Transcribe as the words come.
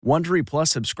Wondery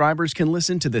Plus subscribers can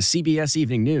listen to the CBS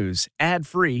Evening News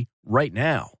ad-free right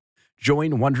now.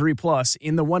 Join Wondery Plus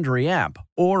in the Wondery app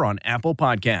or on Apple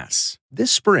Podcasts.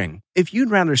 This spring, if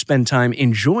you'd rather spend time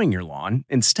enjoying your lawn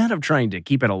instead of trying to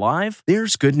keep it alive,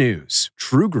 there's good news.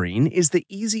 True Green is the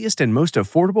easiest and most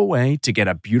affordable way to get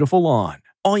a beautiful lawn.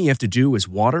 All you have to do is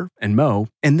water and mow,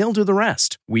 and they'll do the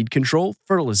rest. Weed control,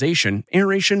 fertilization,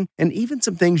 aeration, and even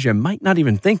some things you might not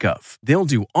even think of. They'll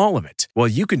do all of it, while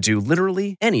you can do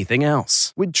literally anything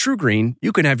else. With True Green,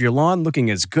 you can have your lawn looking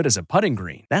as good as a putting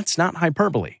green. That's not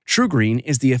hyperbole. True Green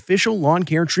is the official lawn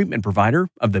care treatment provider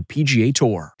of the PGA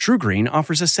Tour. True Green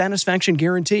offers a satisfaction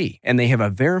guarantee, and they have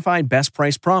a verified best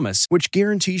price promise, which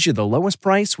guarantees you the lowest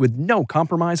price with no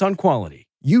compromise on quality.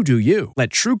 You do you. Let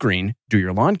True Green do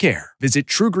your lawn care. Visit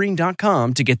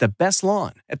TrueGreen.com to get the best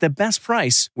lawn at the best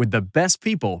price with the best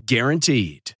people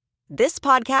guaranteed. This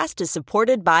podcast is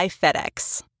supported by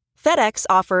FedEx. FedEx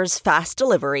offers fast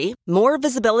delivery, more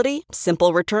visibility,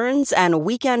 simple returns, and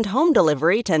weekend home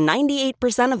delivery to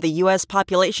 98% of the U.S.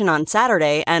 population on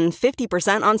Saturday and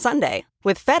 50% on Sunday.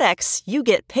 With FedEx, you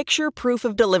get picture proof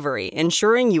of delivery,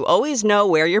 ensuring you always know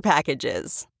where your package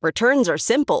is. Returns are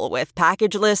simple with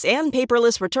packageless and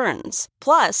paperless returns.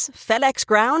 Plus, FedEx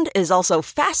Ground is also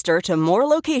faster to more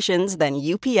locations than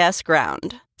UPS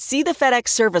Ground. See the FedEx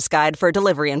service guide for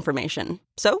delivery information.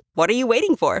 So, what are you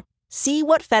waiting for? See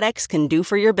what FedEx can do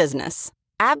for your business.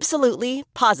 Absolutely,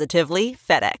 positively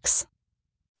FedEx.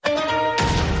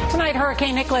 Tonight,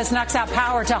 Hurricane Nicholas knocks out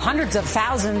power to hundreds of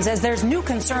thousands as there's new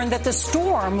concern that the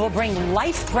storm will bring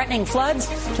life-threatening floods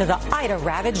to the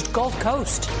Ida-ravaged Gulf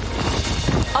Coast.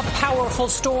 A powerful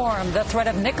storm. The threat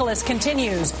of Nicholas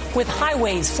continues with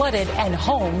highways flooded and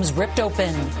homes ripped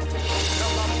open.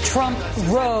 Trump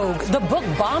rogue, the book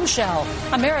Bombshell.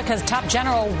 America's top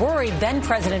general worried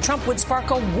then-President Trump would spark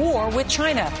a war with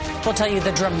China. We'll tell you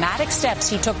the dramatic steps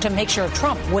he took to make sure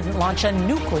Trump wouldn't launch a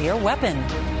nuclear weapon.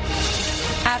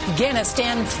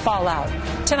 Afghanistan fallout.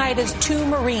 Tonight, as 2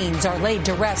 Marines are laid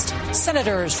to rest,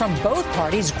 senators from both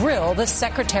parties grill the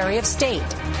Secretary of State.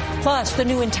 Plus, the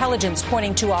new intelligence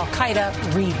pointing to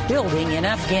al-Qaeda rebuilding in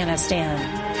Afghanistan.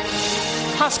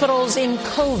 Hospitals in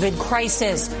COVID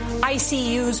crisis.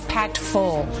 ICUs packed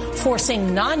full,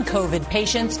 forcing non-COVID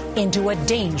patients into a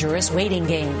dangerous waiting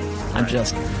game. I'm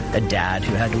just a dad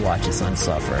who had to watch his son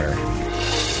suffer.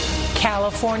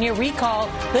 California recall.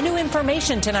 The new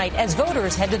information tonight as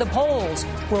voters head to the polls.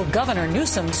 Will Governor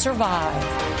Newsom survive?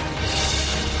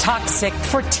 Toxic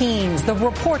for teens. The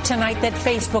report tonight that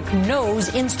Facebook knows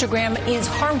Instagram is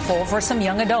harmful for some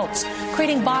young adults,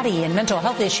 creating body and mental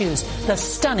health issues. The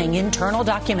stunning internal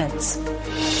documents.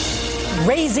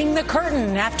 Raising the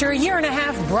curtain after a year and a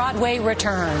half, Broadway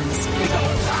returns.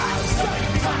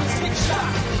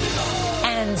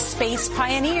 And Space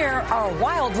Pioneer, our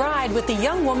wild ride with the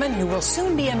young woman who will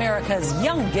soon be America's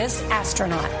youngest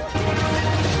astronaut.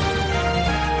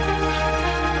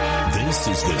 This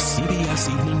is the CBS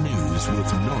Evening News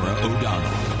with Norah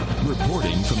O'Donnell,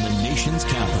 reporting from the nation's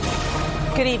capital.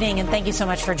 Good evening, and thank you so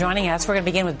much for joining us. We're going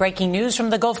to begin with breaking news from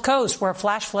the Gulf Coast, where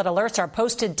flash flood alerts are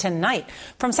posted tonight.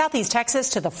 From southeast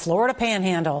Texas to the Florida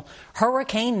Panhandle,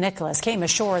 Hurricane Nicholas came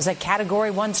ashore as a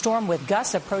Category 1 storm with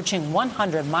gusts approaching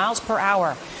 100 miles per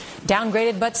hour.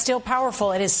 Downgraded but still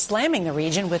powerful, it is slamming the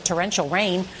region with torrential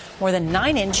rain. More than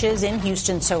 9 inches in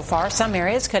Houston so far. Some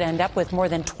areas could end up with more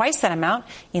than twice that amount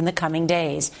in the coming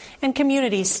days. And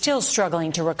communities still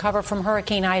struggling to recover from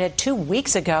Hurricane Ida 2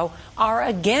 weeks ago are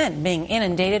again being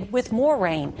inundated with more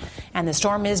rain. And the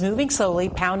storm is moving slowly,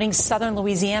 pounding southern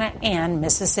Louisiana and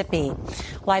Mississippi.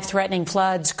 Life-threatening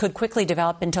floods could quickly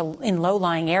develop in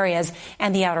low-lying areas,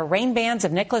 and the outer rain bands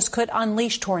of Nicholas could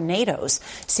unleash tornadoes.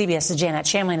 CBS's Janet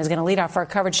Shamlin is going to lead off our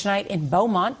coverage tonight in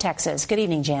Beaumont, Texas. Good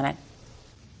evening, Janet.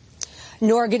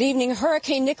 Nora, good evening.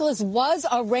 Hurricane Nicholas was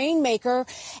a rainmaker,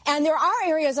 and there are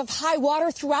areas of high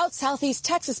water throughout southeast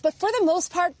Texas, but for the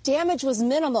most part, damage was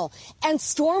minimal, and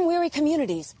storm-weary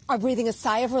communities are breathing a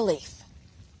sigh of relief.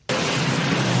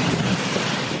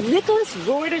 Nicholas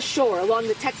roared ashore along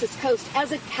the Texas coast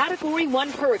as a Category 1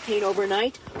 hurricane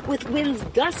overnight, with winds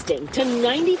gusting to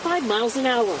 95 miles an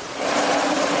hour.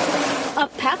 A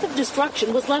path of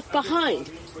destruction was left behind,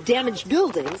 damaged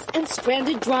buildings and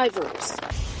stranded drivers.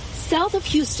 South of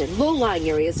Houston, low-lying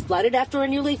areas flooded after a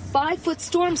nearly 5-foot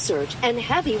storm surge and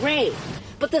heavy rain.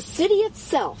 But the city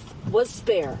itself was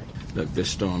spared. Look, this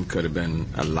storm could have been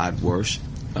a lot worse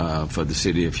for the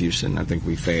city of Houston. I think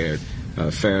we fared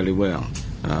fairly well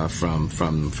from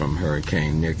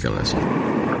Hurricane Nicholas.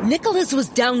 Nicholas was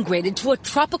downgraded to a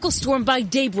tropical storm by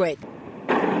daybreak.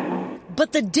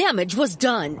 But the damage was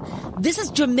done. This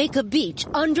is Jamaica Beach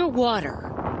underwater.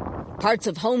 Parts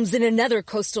of homes in another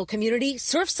coastal community,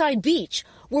 Surfside Beach,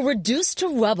 were reduced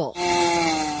to rubble.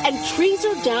 And trees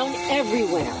are down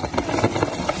everywhere.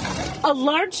 A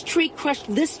large tree crushed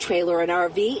this trailer and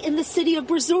RV in the city of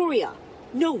Brazoria.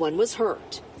 No one was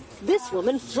hurt. This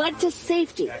woman fled to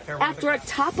safety after a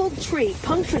toppled tree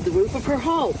punctured the roof of her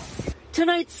home.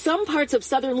 Tonight, some parts of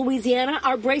southern Louisiana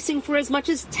are bracing for as much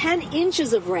as 10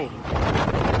 inches of rain.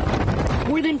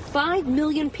 More than 5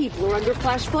 million people are under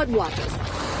flash flood watches.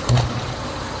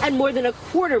 And more than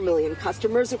 250,000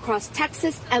 customers across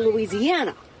Texas and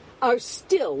Louisiana are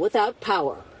still without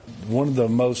power. One of the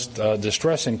most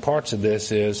distressing parts of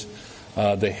this is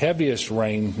the heaviest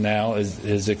rain now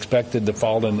is expected to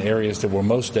fall in areas that were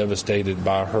most devastated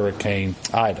by Hurricane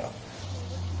Ida.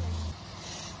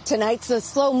 Tonight's the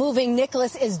slow-moving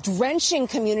Nicholas is drenching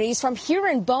communities from here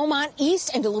in Beaumont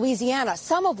east into Louisiana,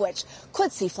 some of which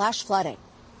could see flash flooding.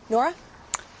 Norah?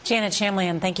 Janet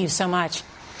Shamlian, thank you so much.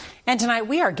 And tonight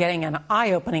we are getting an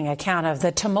eye-opening account of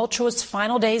the tumultuous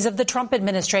final days of the Trump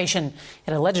administration.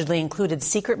 It allegedly included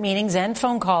secret meetings and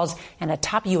phone calls and a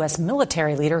top U.S.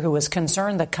 military leader who was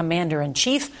concerned the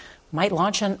commander-in-chief might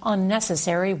launch an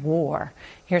unnecessary war.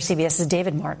 Here's CBS's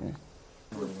David Martin.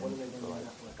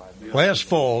 Last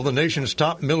fall, the nation's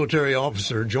top military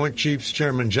officer, Joint Chiefs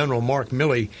Chairman General Mark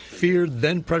Milley, feared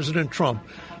then-President Trump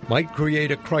might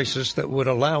create a crisis that would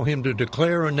allow him to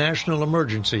declare a national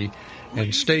emergency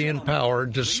and stay in power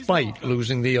despite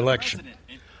losing the election.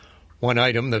 One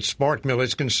item that sparked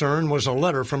Milley's concern was a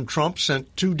letter from Trump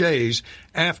sent 2 days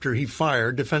after he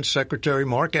fired Defense Secretary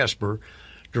Mark Esper,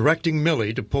 directing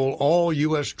Milley to pull all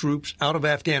U.S. troops out of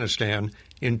Afghanistan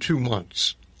in 2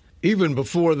 months. Even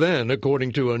before then,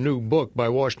 according to a new book by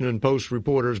Washington Post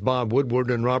reporters Bob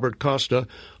Woodward and Robert Costa,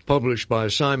 published by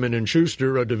Simon &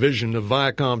 Schuster, a division of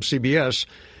Viacom CBS,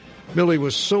 Milley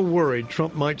was so worried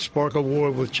Trump might spark a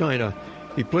war with China,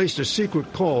 he placed a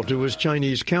secret call to his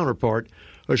Chinese counterpart,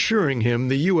 assuring him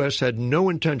the U.S. had no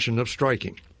intention of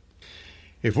striking.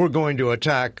 If we're going to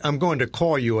attack, I'm going to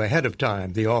call you ahead of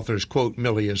time, the author's quote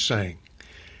Milley is saying.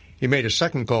 He made a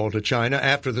second call to China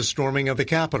after the storming of the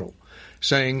Capitol,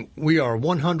 saying, we are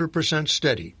 100%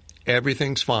 steady.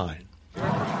 Everything's fine.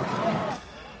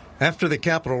 After the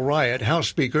Capitol riot, House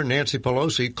Speaker Nancy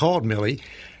Pelosi called Milley,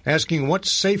 asking what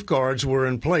safeguards were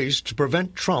in place to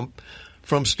prevent Trump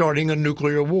from starting a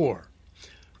nuclear war.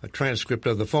 A transcript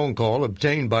of the phone call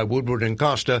obtained by Woodward and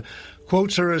Costa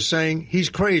quotes her as saying, he's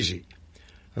crazy.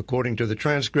 According to the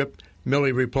transcript,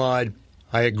 Milley replied,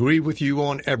 I agree with you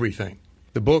on everything.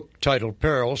 The book, titled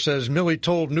Peril, says Milley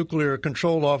told nuclear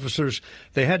control officers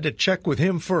they had to check with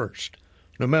him first,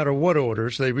 no matter what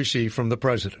orders they received from the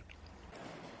president.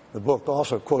 The book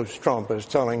also quotes Trump as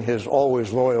telling his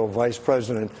always loyal Vice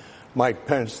President Mike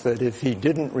Pence that if he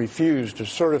didn't refuse to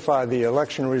certify the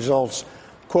election results,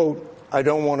 quote, I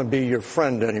don't want to be your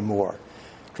friend anymore.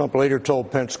 Trump later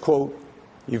told Pence, quote,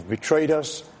 you've betrayed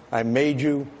us. I made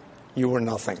you. You were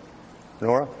nothing.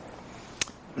 Norah?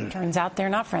 Turns out they're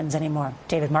not friends anymore.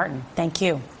 David Martin, thank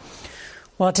you.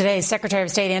 Well, today, Secretary of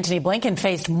State Antony Blinken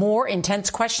faced more intense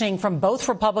questioning from both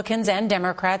Republicans and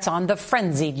Democrats on the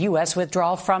frenzied U.S.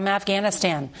 withdrawal from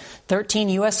Afghanistan. 13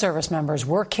 U.S. service members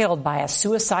were killed by a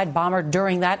suicide bomber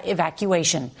during that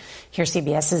evacuation. Here's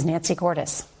CBS's Nancy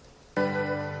Cordes.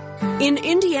 In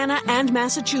Indiana and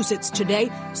Massachusetts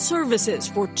today, services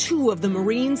for 2 of the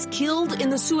Marines killed in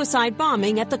the suicide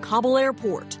bombing at the Kabul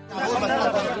airport.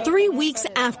 3 weeks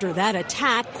after that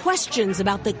attack, questions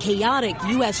about the chaotic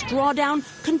U.S. drawdown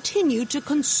continue to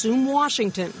consume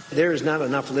Washington. There is not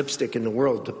enough lipstick in the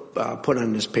world to put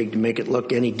on this pig to make it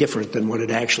look any different than what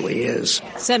it actually is.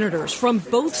 Senators from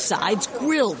both sides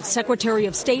grilled Secretary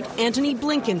of State Antony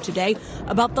Blinken today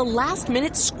about the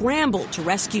last-minute scramble to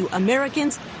rescue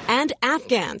Americans and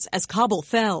Afghans as Kabul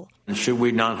fell. Should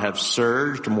we not have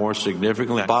surged more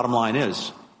significantly? Bottom line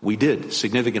is, we did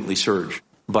significantly surge.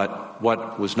 But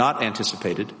what was not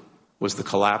anticipated was the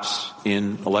collapse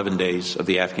in 11 days of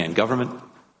the Afghan government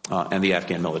and the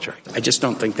Afghan military. I just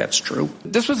don't think that's true.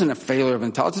 This wasn't a failure of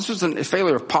intelligence. This was a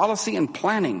failure of policy and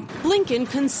planning. Blinken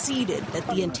conceded that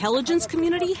the intelligence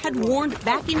community had warned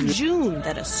back in June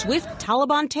that a swift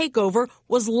Taliban takeover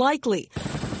was likely.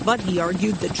 But he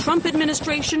argued the Trump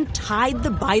administration tied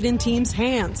the Biden team's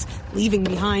hands, leaving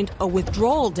behind a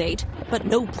withdrawal date, but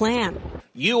no plan.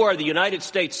 You are the United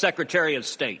States Secretary of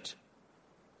State.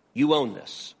 You own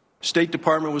this. State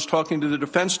Department was talking to the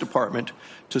Defense Department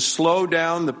to slow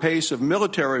down the pace of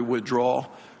military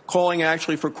withdrawal, calling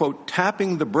actually for, quote,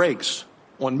 tapping the brakes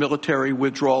on military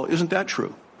withdrawal. Isn't that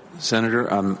true?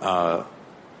 Senator, I'm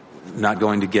not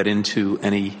going to get into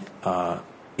any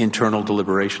internal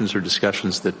deliberations or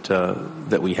discussions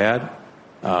that we had.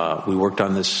 We worked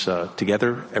on this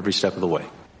together every step of the way.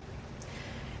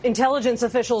 Intelligence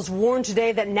officials warned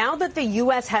today that now that the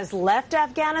U.S. has left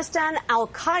Afghanistan,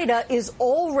 al-Qaeda is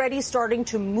already starting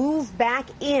to move back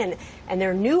in. And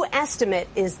their new estimate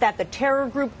is that the terror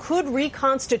group could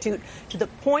reconstitute to the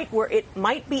point where it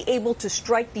might be able to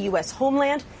strike the U.S.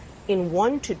 homeland in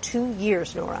 1 to 2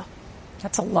 years, Norah.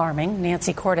 That's alarming.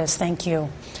 Nancy Cordes, thank you.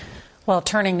 Well,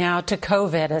 turning now to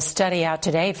COVID, a study out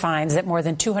today finds that more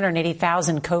than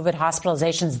 280,000 COVID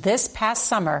hospitalizations this past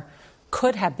summer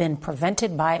could have been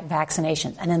prevented by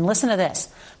vaccinations. And then listen to this.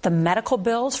 The medical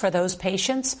bills for those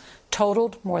patients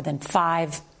totaled more than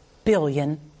 $5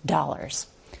 billion.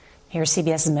 Here's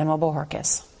CBS's Manuel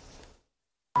Bojorquez.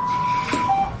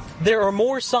 There are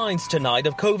more signs tonight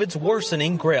of COVID's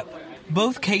worsening grip.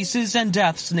 Both cases and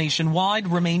deaths nationwide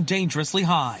remain dangerously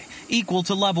high, equal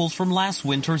to levels from last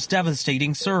winter's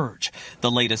devastating surge. The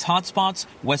latest hotspots,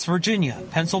 West Virginia,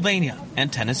 Pennsylvania,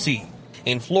 and Tennessee.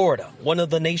 In Florida, one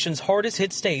of the nation's hardest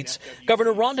hit states,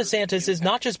 Governor Ron DeSantis is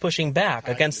not just pushing back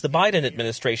against the Biden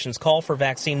administration's call for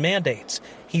vaccine mandates.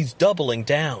 He's doubling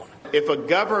down. If a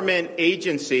government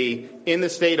agency in the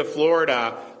state of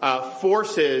Florida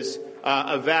forces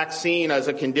a vaccine as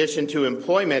a condition to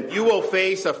employment, you will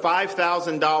face a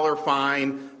 $5,000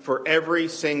 fine for every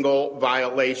single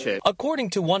violation.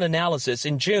 According to one analysis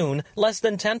in June, less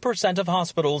than 10% of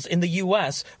hospitals in the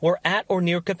U.S. were at or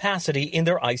near capacity in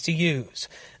their ICUs.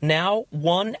 Now,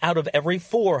 1 out of every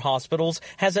 4 hospitals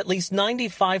has at least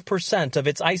 95% of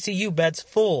its ICU beds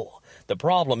full. The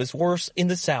problem is worse in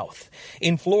the South.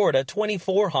 In Florida,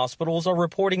 24 hospitals are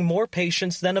reporting more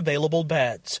patients than available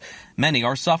beds. Many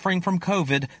are suffering from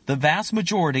COVID, the vast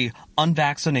majority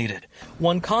unvaccinated.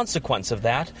 One consequence of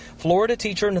that, Florida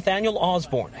teacher Nathaniel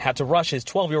Osborne had to rush his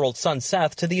 12-year-old son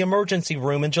Seth to the emergency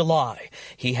room in July.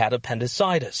 He had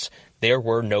appendicitis. There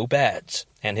were no beds,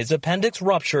 and his appendix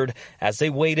ruptured as they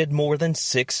waited more than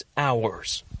 6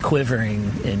 hours. Quivering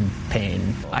in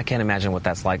pain. I can't imagine what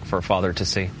that's like for a father to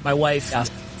see. My wife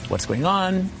asked, "What's going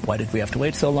on? Why did we have to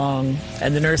wait so long?"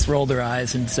 And the nurse rolled her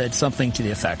eyes and said something to the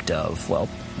effect of, "Well,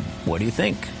 what do you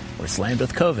think? We're slammed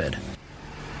with COVID."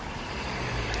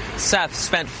 Seth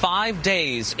spent 5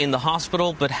 days in the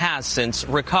hospital but has since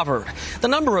recovered. The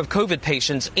number of COVID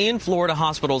patients in Florida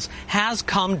hospitals has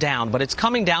come down, but it's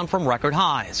coming down from record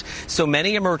highs. So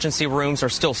many emergency rooms are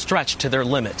still stretched to their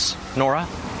limits. Norah?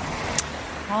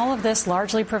 All of this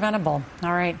largely preventable.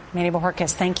 All right, Manny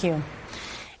Bojorquez, thank you.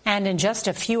 And in just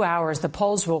a few hours, the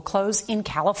polls will close in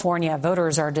California.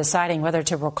 Voters are deciding whether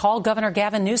to recall Governor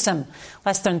Gavin Newsom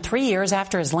less than 3 years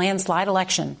after his landslide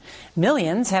election.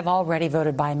 Millions have already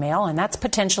voted by mail, and that's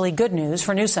potentially good news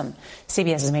for Newsom.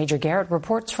 CBS's Major Garrett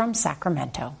reports from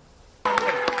Sacramento.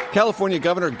 California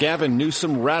Governor Gavin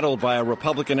Newsom, rattled by a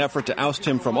Republican effort to oust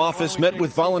him from office, met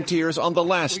with volunteers on the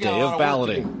last day of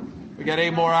balloting. We got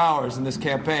 8 more hours in this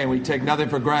campaign. We take nothing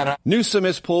for granted. Newsom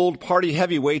has pulled party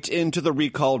heavyweights into the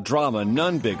recall drama,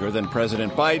 none bigger than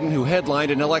President Biden, who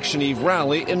headlined an election eve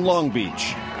rally in Long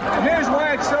Beach. Here's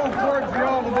why it's so important for you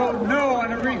all to vote no on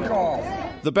the recall.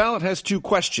 The ballot has 2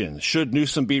 questions. Should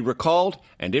Newsom be recalled?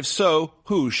 And if so,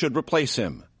 who should replace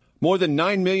him? More than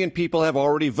 9 million people have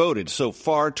already voted. So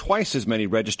far, twice as many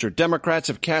registered Democrats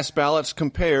have cast ballots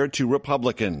compared to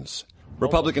Republicans.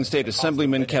 Republican State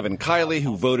Assemblyman Kevin Kiley,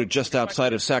 who voted just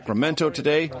outside of Sacramento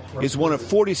today, is one of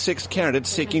 46 candidates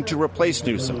seeking to replace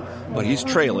Newsom, but he's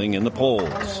trailing in the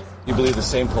polls. You believe the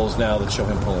same polls now that show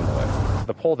him pulling away?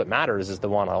 The poll that matters is the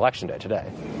one on Election Day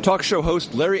today. Talk show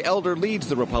host Larry Elder leads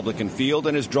the Republican field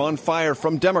and has drawn fire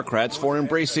from Democrats for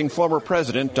embracing former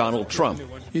President Donald Trump.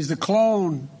 He's the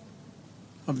clone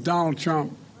of Donald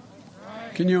Trump.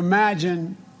 Can you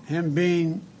imagine him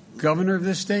being governor of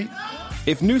this state?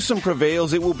 If Newsom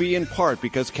prevails, it will be in part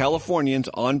because Californians,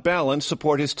 on balance,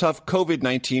 support his tough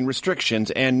COVID-19 restrictions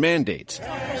and mandates.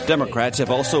 Democrats have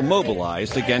also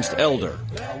mobilized against Elder.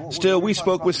 Still, we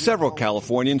spoke with several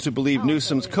Californians who believe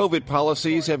Newsom's COVID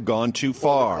policies have gone too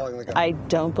far. I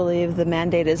don't believe the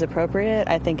mandate is appropriate.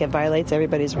 I think it violates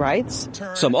everybody's rights.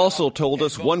 Some also told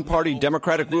us one-party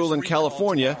Democratic rule in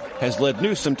California has led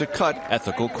Newsom to cut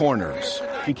ethical corners.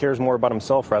 He cares more about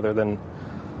himself rather than,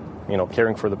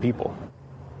 caring for the people.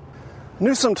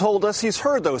 Newsom told us he's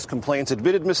heard those complaints,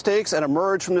 admitted mistakes, and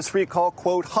emerged from this recall,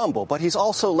 quote, humble. But he's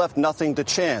also left nothing to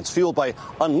chance. Fueled by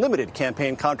unlimited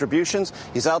campaign contributions,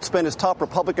 he's outspent his top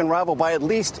Republican rival by at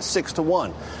least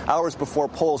 6-1. Hours before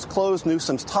polls closed,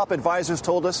 Newsom's top advisors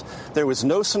told us there was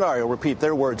no scenario, repeat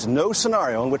their words, no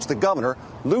scenario in which the governor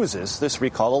loses this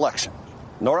recall election.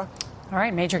 Norah? All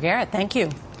right, Major Garrett, thank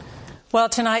you. Well,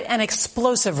 tonight, an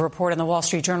explosive report in the Wall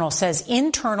Street Journal says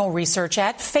internal research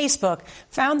at Facebook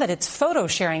found that its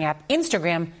photo-sharing app,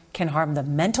 Instagram, can harm the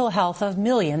mental health of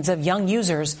millions of young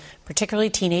users, particularly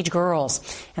teenage girls.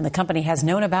 And the company has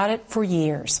known about it for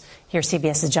years. Here's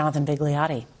CBS's Jonathan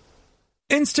Bigliotti.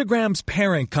 Instagram's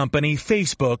parent company,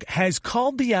 Facebook, has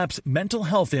called the app's mental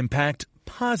health impact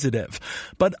positive,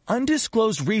 but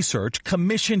undisclosed research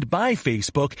commissioned by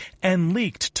Facebook and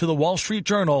leaked to the Wall Street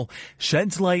Journal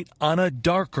sheds light on a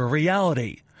darker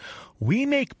reality. We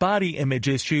make body image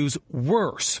issues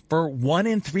worse for 1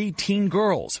 in 3 teen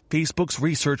girls, Facebook's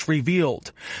research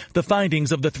revealed. The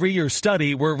findings of the 3-year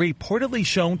study were reportedly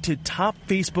shown to top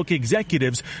Facebook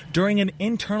executives during an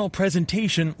internal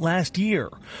presentation last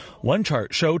year. One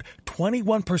chart showed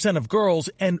 21% of girls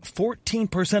and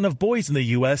 14% of boys in the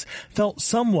U.S. felt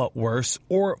somewhat worse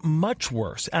or much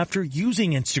worse after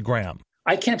using Instagram.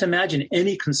 I can't imagine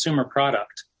any consumer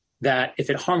product that if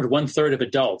it harmed 1/3 of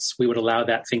adults, we would allow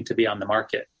that thing to be on the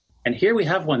market. And here we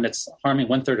have one that's harming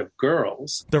 1/3 of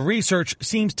girls. The research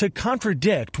seems to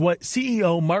contradict what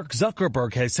CEO Mark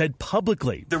Zuckerberg has said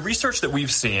publicly. The research that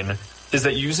we've seen is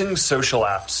that using social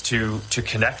apps to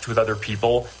connect with other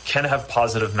people can have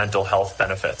positive mental health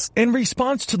benefits. In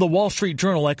response to the Wall Street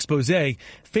Journal expose,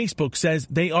 Facebook says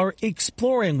they are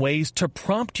exploring ways to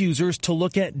prompt users to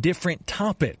look at different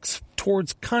topics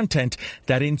towards content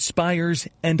that inspires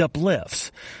and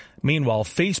uplifts. Meanwhile,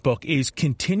 Facebook is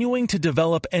continuing to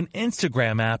develop an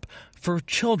Instagram app for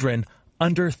children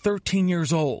under 13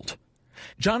 years old.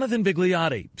 Jonathan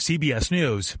Bigliotti, CBS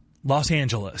News, Los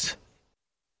Angeles.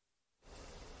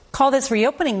 Call this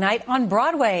reopening night on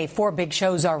Broadway. 4 big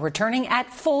shows are returning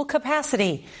at full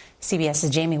capacity.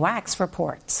 CBS's Jamie Wax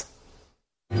reports.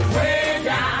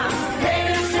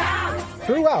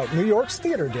 Throughout New York's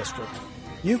theater district,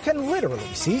 you can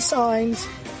literally see signs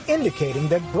indicating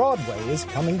that Broadway is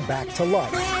coming back to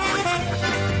life.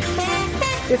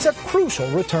 It's a crucial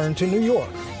return to New York,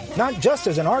 not just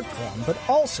as an art form, but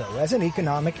also as an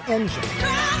economic engine.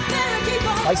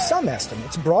 By some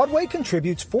estimates, Broadway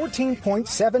contributes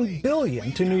 $14.7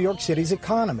 billion to New York City's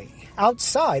economy,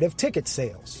 outside of ticket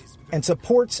sales, and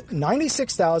supports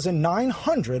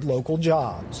 96,900 local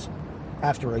jobs.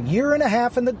 After a year and a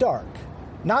half in the dark,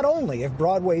 not only have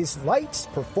Broadway's lights,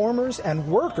 performers, and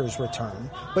workers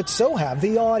returned, but so have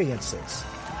the audiences.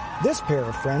 This pair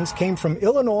of friends came from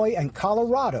Illinois and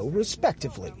Colorado,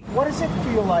 respectively. What does it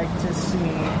feel like to see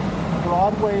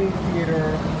Broadway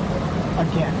theater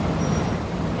again?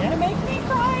 Gonna make me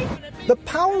cry. The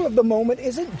power of the moment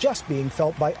isn't just being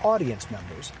felt by audience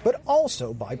members, but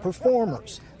also by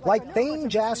performers, like Thane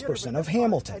Jasperson of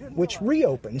Hamilton, which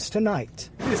reopens tonight.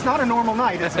 It's not a normal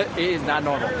night, is it? It is not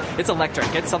normal. It's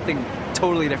electric. It's something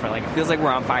totally different. Like, it feels like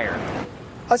we're on fire.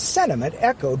 A sentiment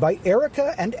echoed by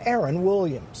Erica and Aaron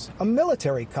Williams, a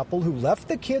military couple who left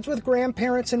the kids with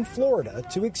grandparents in Florida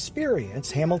to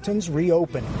experience Hamilton's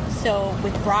reopening. So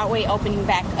with Broadway opening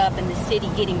back up and the city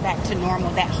getting back to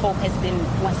normal, that hope has been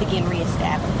once again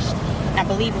reestablished. And I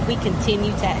believe if we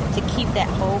continue to keep that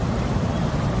hope,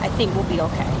 I think we'll be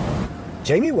okay.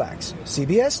 Jamie Wax,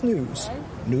 CBS News,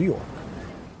 New York.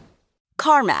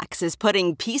 CarMax is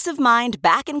putting peace of mind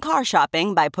back in car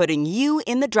shopping by putting you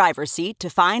in the driver's seat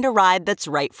to find a ride that's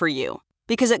right for you.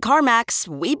 Because at CarMax,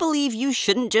 we believe you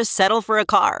shouldn't just settle for a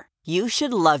car. You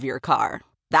should love your car.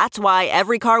 That's why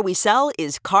every car we sell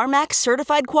is CarMax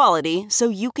certified quality, so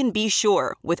you can be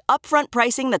sure with upfront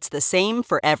pricing that's the same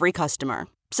for every customer.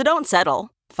 So don't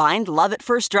settle. Find love at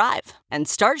first drive and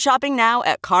start shopping now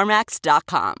at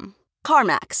CarMax.com.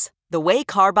 CarMax, the way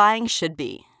car buying should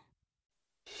be.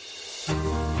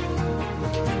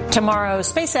 Tomorrow,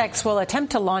 SpaceX will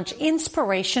attempt to launch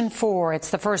Inspiration 4. It's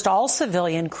the first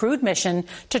all-civilian crewed mission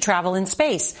to travel in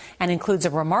space and includes a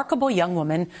remarkable young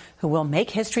woman who will make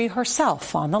history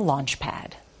herself on the launch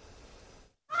pad.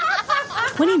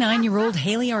 29-year-old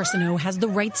Haley Arsenault has the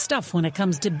right stuff when it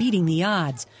comes to beating the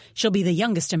odds. She'll be the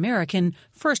youngest American,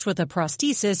 first with a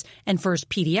prosthesis, and first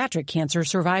pediatric cancer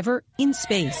survivor in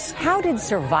space. How did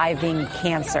surviving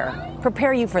cancer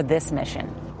prepare you for this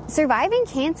mission? Surviving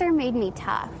cancer made me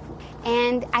tough.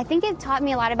 And I think it taught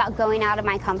me a lot about going out of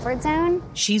my comfort zone.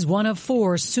 She's one of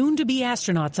 4 soon-to-be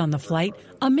astronauts on the flight,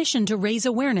 a mission to raise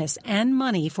awareness and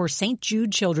money for St.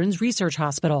 Jude Children's Research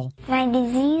Hospital. My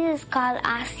disease is called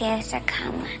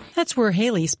osteosarcoma. That's where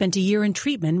Haley spent a year in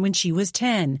treatment when she was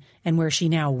 10, and where she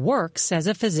now works as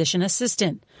a physician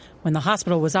assistant. When the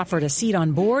hospital was offered a seat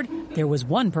on board, there was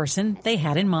one person they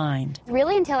had in mind.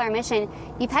 Really, until our mission,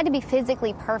 you've had to be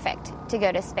physically perfect to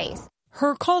go to space.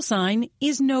 Her call sign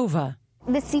is Nova.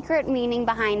 The secret meaning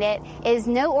behind it is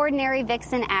no ordinary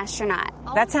vixen astronaut.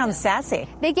 That sounds sassy.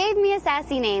 They gave me a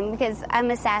sassy name because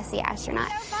I'm a sassy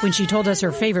astronaut. When she told us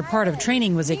her favorite part of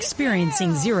training was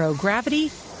experiencing zero gravity,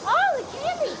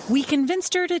 we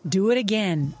convinced her to do it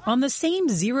again on the same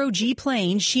zero-G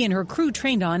plane she and her crew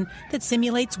trained on that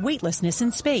simulates weightlessness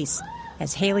in space.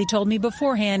 As Haley told me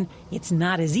beforehand, it's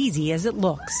not as easy as it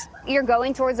looks. You're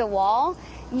going towards a wall.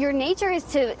 Your nature is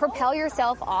to propel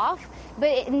yourself off.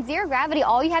 But in zero gravity,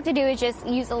 all you have to do is just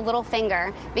use a little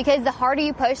finger, because the harder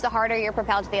you push, the harder you're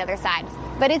propelled to the other side.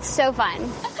 But it's so fun.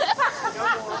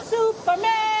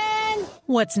 Superman!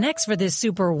 What's next for this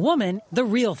superwoman? The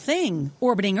real thing,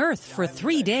 orbiting Earth for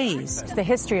 3 days. The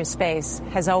history of space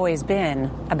has always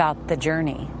been about the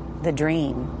journey, the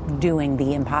dream, doing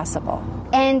the impossible.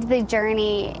 And the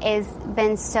journey has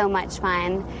been so much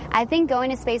fun. I think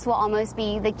going to space will almost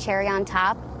be the cherry on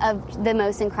top of the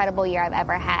most incredible year I've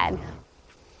ever had.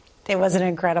 It was an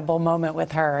incredible moment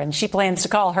with her, and she plans to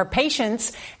call her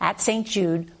patients at St.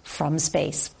 Jude from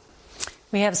space.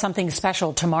 We have something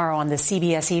special tomorrow on the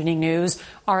CBS Evening News,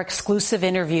 our exclusive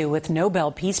interview with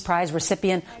Nobel Peace Prize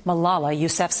recipient Malala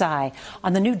Yousafzai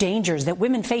on the new dangers that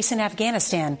women face in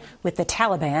Afghanistan with the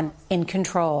Taliban in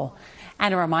control.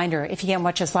 And a reminder, if you can't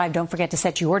watch us live, don't forget to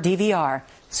set your DVR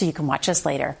so you can watch us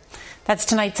later. That's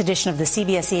tonight's edition of the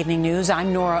CBS Evening News.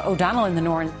 I'm Norah O'Donnell in the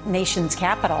nation's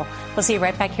capital. We'll see you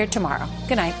right back here tomorrow.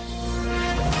 Good night.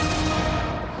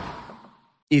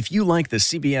 If you like the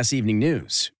CBS Evening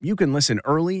News, you can listen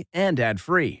early and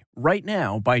ad-free right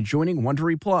now by joining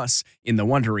Wondery Plus in the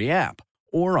Wondery app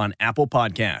or on Apple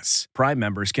Podcasts. Prime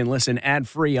members can listen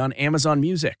ad-free on Amazon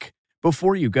Music.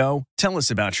 Before you go, tell us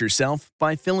about yourself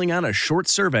by filling out a short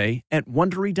survey at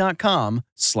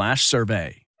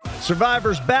Wondery.com/survey.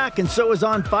 Survivor's back, and so is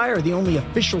On Fire, the only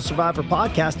official Survivor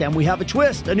podcast, and we have a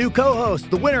twist, a new co-host,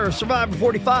 the winner of Survivor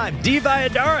 45, Diva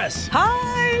Adaris.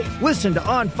 Hi! Listen to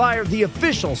On Fire, the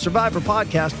official Survivor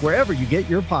podcast, wherever you get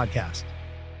your podcast.